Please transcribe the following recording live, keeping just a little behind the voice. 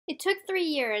It took 3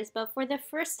 years, but for the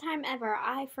first time ever,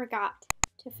 I forgot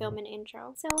to film an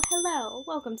intro. So hello,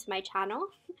 welcome to my channel.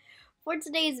 For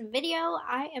today's video,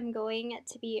 I am going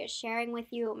to be sharing with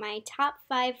you my top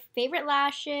 5 favorite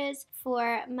lashes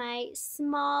for my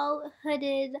small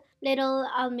hooded little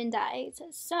almond eyes.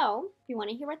 So if you want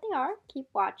to hear what they are, keep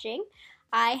watching.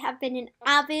 I have been an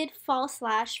avid false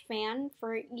lash fan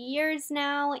for years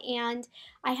now, and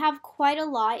I have quite a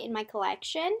lot in my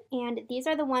collection, and these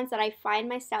are the ones that I find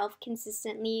myself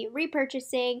consistently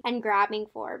repurchasing and grabbing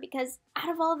for, because out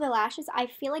of all of the lashes, I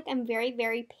feel like I'm very,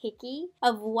 very picky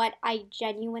of what I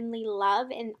genuinely love,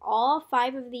 and all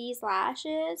 5 of these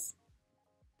lashes,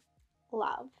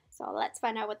 love. So let's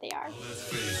find out what they are.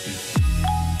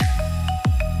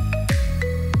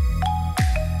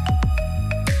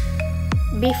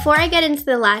 Before I get into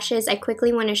the lashes, I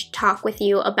quickly want to talk with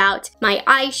you about my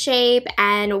eye shape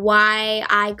and why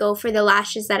I go for the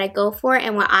lashes that I go for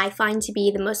and what I find to be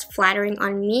the most flattering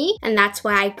on me, and that's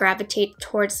why I gravitate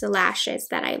towards the lashes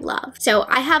that I love. So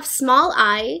I have small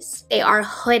eyes, they are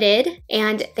hooded,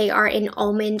 and they are in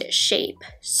almond shape.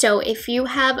 So if you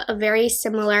have a very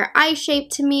similar eye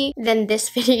shape to me, then this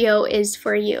video is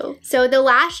for you. So the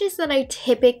lashes that I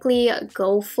typically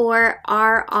go for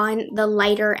are on the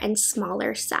lighter and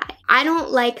smaller side. I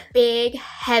don't like big,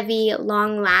 heavy,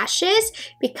 long lashes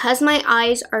because my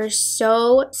eyes are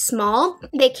so small.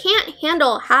 They can't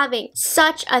handle having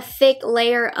such a thick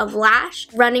layer of lash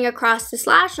running across this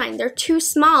lash line. They're too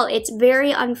small. It's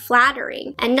very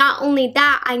unflattering. And not only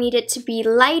that, I need it to be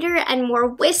lighter and more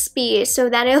wispy so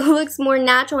that it looks more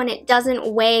natural and it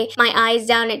doesn't weigh my eyes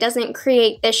down. It doesn't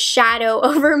create this shadow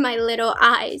over my little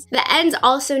eyes. The ends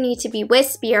also need to be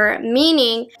wispier,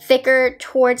 meaning thicker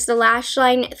towards the lash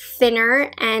line,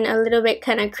 thinner, and a little bit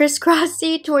kind of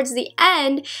crisscrossy towards the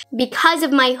end because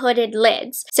of my hooded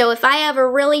lids. So if I have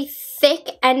a really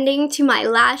thick ending to my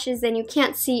lashes, then you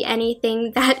can't see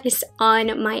anything that is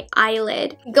on my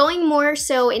eyelid. Going more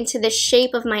so into the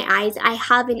shape of my eyes, I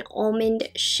have an almond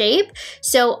shape.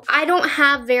 So I don't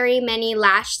have very many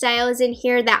lash styles in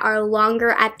here that are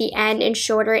longer at the end and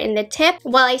shorter in the tip.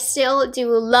 While I still do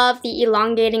love the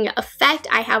elongating effect,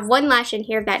 I have one lash in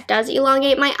here that does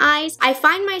elongate my eyes. I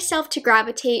find myself to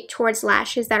gravitate towards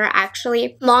lashes that are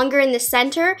actually longer in the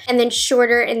center and then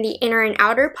shorter in the inner and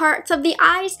outer parts of the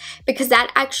eyes, because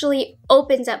that actually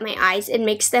opens up my eyes and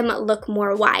makes them look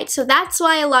more wide. So that's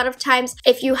why a lot of times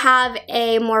if you have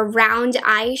a more round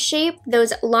eye shape,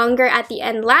 those longer at the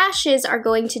end lashes are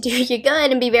going to do you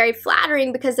good and be very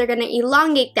flattering because they're going to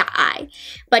elongate the eye.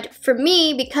 But for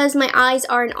me, because my eyes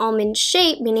are an almond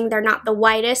shape, meaning they're not the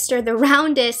widest or the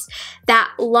roundest,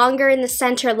 that longer in the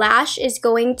center lash is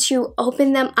going to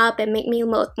open them up and make me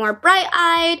look more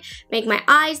bright-eyed, make my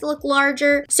eyes look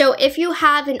larger. So if you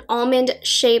have an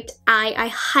almond-shaped eye, I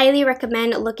highly recommend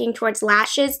looking towards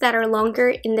lashes that are longer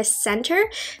in the center,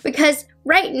 because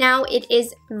right now it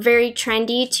is very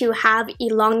trendy to have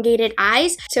elongated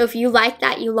eyes. So if you like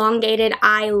that elongated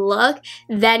eye look,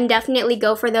 then definitely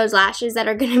go for those lashes that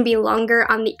are going to be longer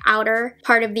on the outer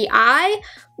part of the eye.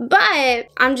 But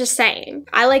I'm just saying,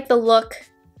 I like the look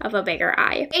of a bigger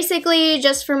eye. Basically,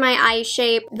 just for my eye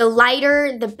shape, the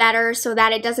lighter the better so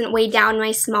that it doesn't weigh down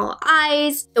my small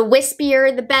eyes. The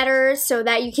wispier the better so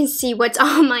that you can see what's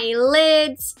on my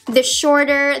lids. The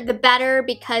shorter the better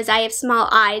because I have small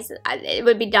eyes. It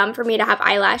would be dumb for me to have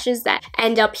eyelashes that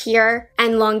end up here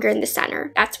and longer in the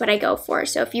center. That's what I go for.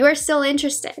 So if you are still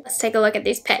interested, let's take a look at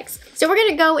these pics. So we're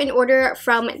gonna go in order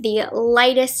from the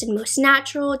lightest and most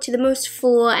natural to the most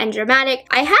full and dramatic.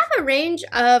 I have a range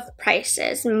of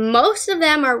prices. Most of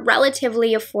them are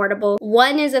relatively affordable.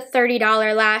 One is a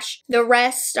 $30 lash. The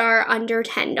rest are under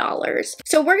 $10.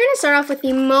 So we're gonna start off with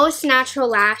the most natural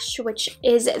lash, which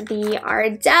is the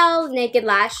Ardell Naked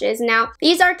Lashes. Now,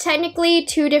 these are technically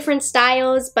 2 different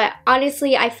styles, but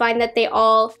honestly, I find that they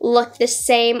all look the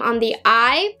same on the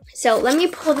eye. So let me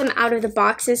pull them out of the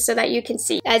boxes so that you can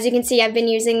see. As you can see, I've been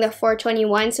using the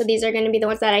 421, so these are gonna be the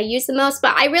ones that I use the most,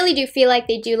 but I really do feel like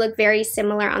they do look very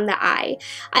similar on the eye.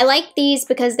 I like these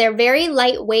because they're very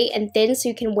lightweight and thin, so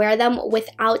you can wear them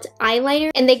without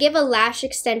eyeliner, and they give a lash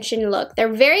extension look.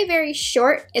 They're very, very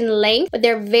short in length, but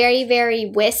they're very, very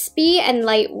wispy and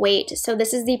lightweight, so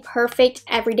this is the perfect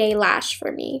everyday lash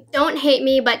for me. Don't hate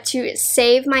me, but to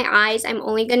save my eyes, I'm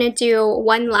only gonna do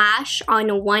one lash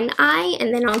on one eye,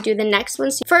 and then I'll do the next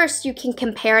one. So first, you can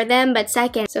compare them, but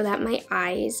second, so that my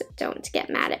eyes don't get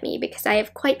mad at me, because I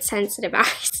have quite sensitive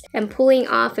eyes, and pulling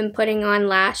off and putting on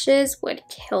lashes would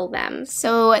kill them. So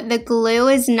So the glue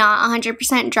is not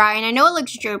 100% dry, and I know it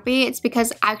looks droopy. It's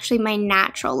because actually my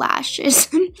natural lashes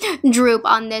droop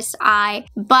on this eye.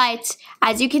 But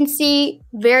as you can see,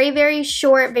 very, very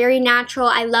short, very natural.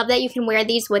 I love that you can wear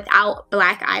these without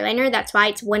black eyeliner. That's why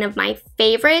it's one of my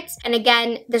favorites. And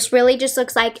again, this really just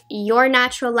looks like your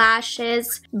natural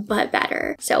lashes, but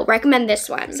better. So recommend this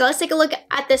one. So let's take a look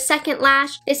at the second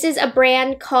lash. This is a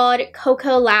brand called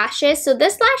Coco Lashes. So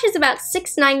this lash is about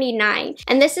 $6.99,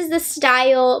 and this is the style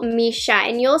Misha,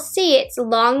 and you'll see it's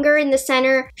longer in the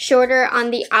center, shorter on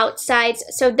the outsides.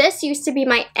 So this used to be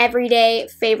my everyday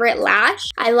favorite lash.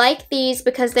 I like these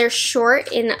because they're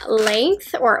short in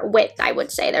length, or width, I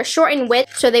would say. They're short in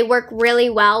width, so they work really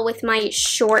well with my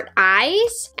short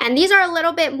eyes. And these are a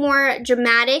little bit more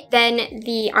dramatic than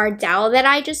the Ardell that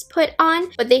I just put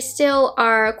on, but they still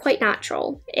are quite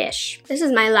natural-ish. This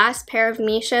is my last pair of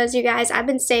Mishas, you guys. I've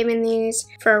been saving these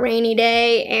for a rainy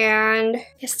day, and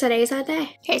yes, today's that day.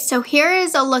 Okay, so here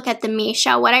is a look at the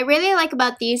Misha. What I really like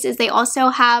about these is they also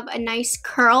have a nice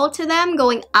curl to them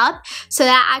going up, so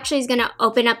that actually is going to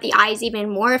open up the eyes even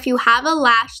more. If you have a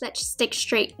lash that sticks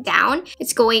straight down,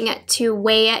 it's going to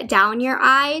weigh down your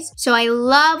eyes. So I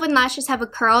love when lashes have a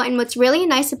curl, and what's really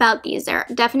nice about these, they're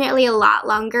definitely a lot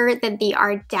longer than the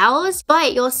Ardells,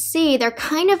 but you'll see they're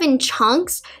kind of in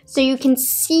chunks, so you can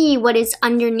see what is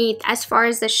underneath as far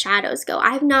as the shadows go.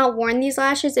 I've not worn these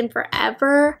lashes in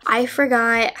forever. I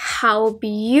forgot how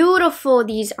beautiful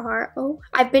these are. Oh,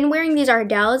 I've been wearing these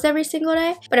Ardells every single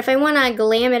day, but if I want to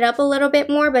glam it up a little bit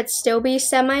more but still be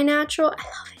semi-natural, I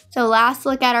love it. So last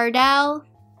look at Ardell.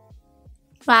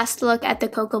 Last look at the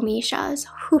Coco Mishas.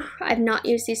 Whew, I've not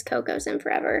used these Cocos in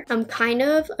forever. I'm kind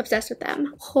of obsessed with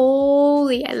them.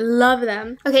 Holy, I love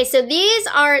them. Okay, so these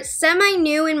are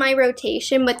semi-new in my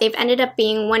rotation, but they've ended up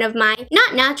being one of my,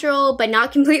 not natural, but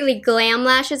not completely glam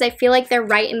lashes. I feel like they're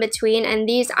right in between, and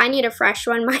these, I need a fresh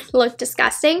one. Mine look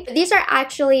disgusting. But these are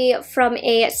actually from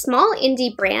a small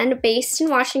indie brand based in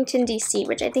Washington, D.C.,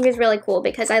 which I think is really cool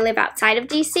because I live outside of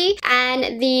D.C.,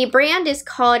 and the brand is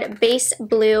called Base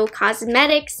Blue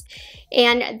Cosmetics.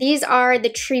 And these are the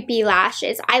Treepy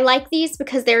lashes. I like these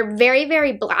because they're very,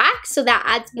 very black, so that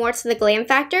adds more to the glam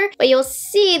factor. But you'll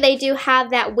see they do have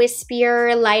that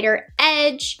wispier, lighter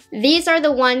edge. These are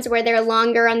the ones where they're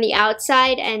longer on the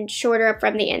outside and shorter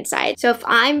from the inside. So if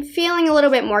I'm feeling a little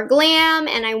bit more glam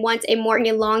and I want a more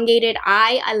elongated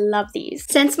eye, I love these.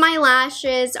 Since my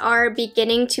lashes are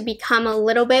beginning to become a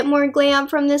little bit more glam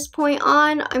from this point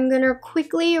on, I'm gonna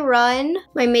quickly run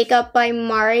my Makeup by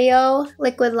Mario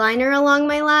liquid liner along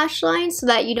my lash line so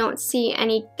that you don't see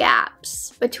any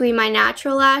gaps between my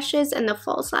natural lashes and the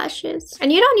false lashes.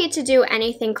 And you don't need to do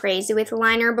anything crazy with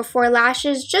liner before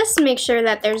lashes, just make sure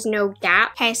that there's no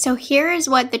gap. Okay, so here is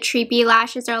what the Treepy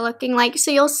lashes are looking like.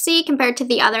 So you'll see compared to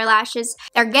the other lashes,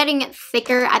 they're getting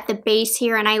thicker at the base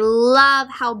here, and I love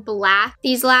how black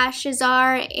these lashes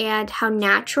are and how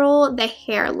natural the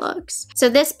hair looks. So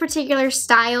this particular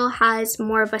style has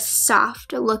more of a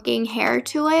soft looking hair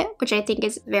to it, which I think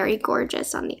is very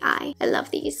gorgeous on the eye. I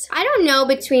love these. I don't know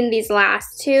between these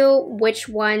last two which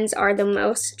ones are the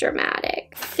most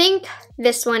dramatic. I think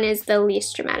this one is the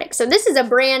least dramatic. So this is a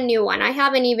brand new one. I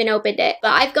haven't even opened it,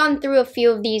 but I've gone through a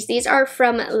few of these. These are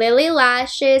from Lily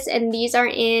Lashes, and these are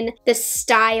in the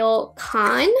style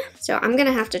Con. So I'm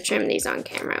gonna have to trim these on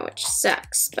camera, which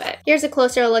sucks, but here's a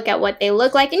closer look at what they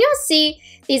look like. And you'll see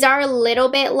these are a little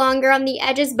bit longer on the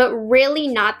edges, but really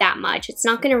not that much. It's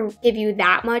not gonna give you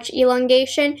that much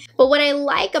elongation. But what I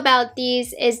like about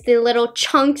these is the little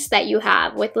chunks that you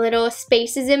have with little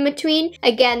spaces in between,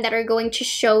 again, that are going to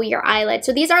show your eyelid.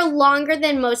 So these are longer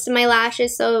than most of my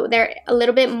lashes, so they're a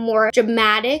little bit more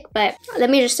dramatic, but let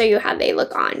me just show you how they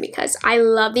look on because I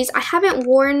love these. I haven't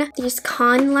worn these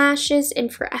Con lashes in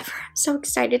forever. I'm so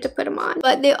excited to put them on,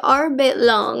 but they are a bit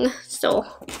long, so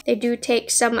they do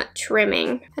take some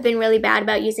trimming. I've been really bad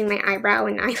about using my eyebrow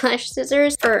and eyelash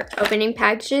scissors for opening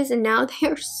packages, and now they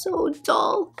are so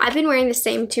dull. I've been wearing the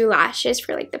same two lashes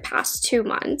for like the past 2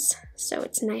 months, so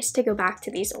it's nice to go back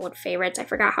to these old favorites. I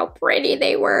forgot how pretty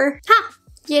they were. Ha!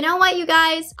 You know what, you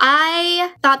guys?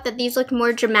 I thought that these looked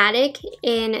more dramatic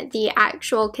in the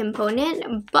actual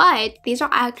component, but these are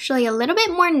actually a little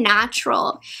bit more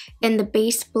natural than the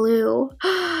Base Blue.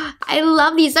 I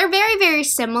love these. They're very, very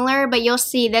similar, but you'll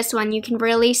see this one. You can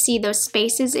really see those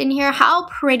spaces in here. How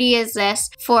pretty is this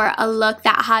for a look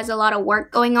that has a lot of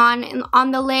work going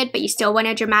on the lid, but you still want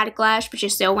a dramatic lash, but you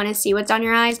still want to see what's on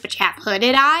your eyes, but you have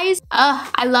hooded eyes?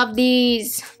 Ugh, I love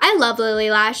these. I love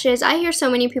Lily Lashes. I hear so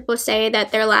many people say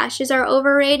that their lashes are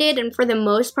overrated, and for the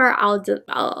most part, I'll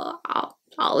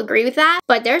I'll agree with that.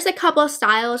 But there's a couple of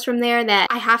styles from there that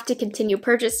I have to continue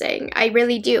purchasing. I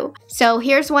really do. So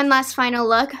here's one last final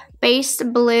look. Base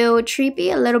blue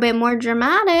Treepy, a little bit more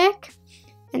dramatic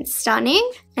and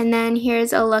stunning. And then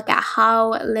here's a look at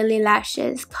how Lily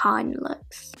Lashes Con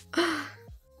looks.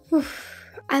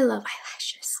 I love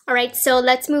eyelashes. Alright, so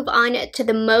let's move on to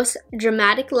the most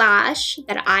dramatic lash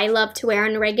that I love to wear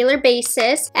on a regular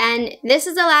basis. And this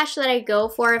is a lash that I go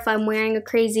for if I'm wearing a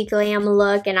crazy glam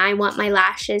look and I want my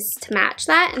lashes to match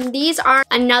that. And these are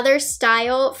another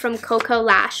style from Coco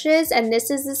Lashes, and this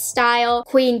is the style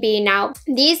Queen Bee. Now,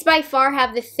 these by far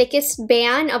have the thickest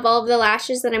band of all of the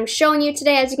lashes that I'm showing you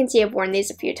today. As you can see, I've worn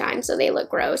these a few times, so they look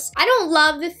gross. I don't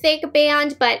love the thick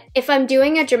band, but if I'm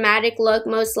doing a dramatic look,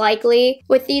 most likely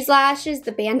with these lashes,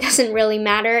 the band doesn't really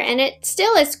matter, and it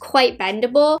still is quite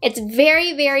bendable. It's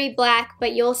very, very black,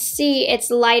 but you'll see it's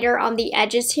lighter on the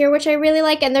edges here, which I really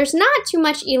like, and there's not too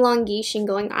much elongation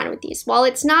going on with these. While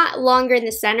it's not longer in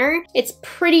the center, it's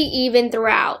pretty even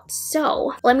throughout.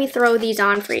 So let me throw these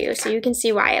on for you so you can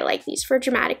see why I like these for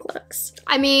dramatic looks.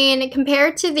 I mean,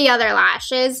 compared to the other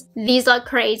lashes, these look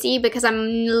crazy because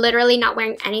I'm literally not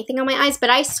wearing anything on my eyes,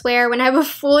 but I swear when I have a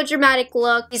full dramatic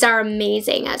look, these are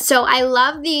amazing. So I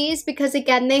love these because,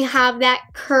 again, they have that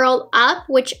curl up,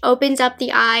 which opens up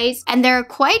the eyes, and they're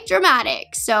quite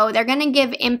dramatic. So they're gonna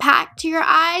give impact to your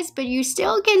eyes, but you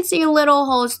still can see little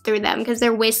holes through them because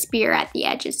they're wispier at the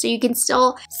edges. So you can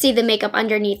still see the makeup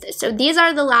underneath it. So these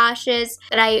are the lashes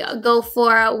that I go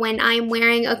for when I'm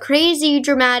wearing a crazy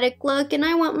dramatic look and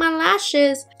I want my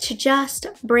lashes to just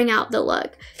bring out the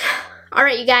look.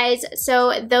 Alright, you guys,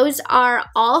 so those are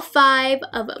all 5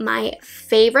 of my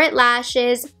favorite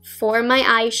lashes for my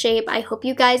eye shape. I hope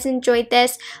you guys enjoyed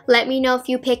this. Let me know if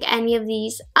you pick any of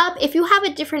these up. If you have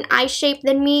a different eye shape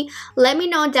than me, let me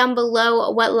know down below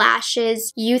what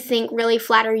lashes you think really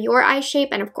flatter your eye shape,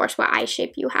 and of course what eye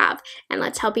shape you have, and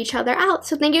let's help each other out.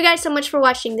 So thank you guys so much for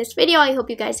watching this video. I hope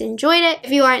you guys enjoyed it.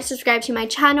 If you aren't subscribed to my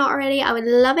channel already, I would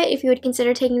love it if you would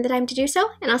consider taking the time to do so,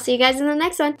 and I'll see you guys in the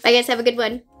next one. Bye guys, have a good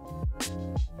one.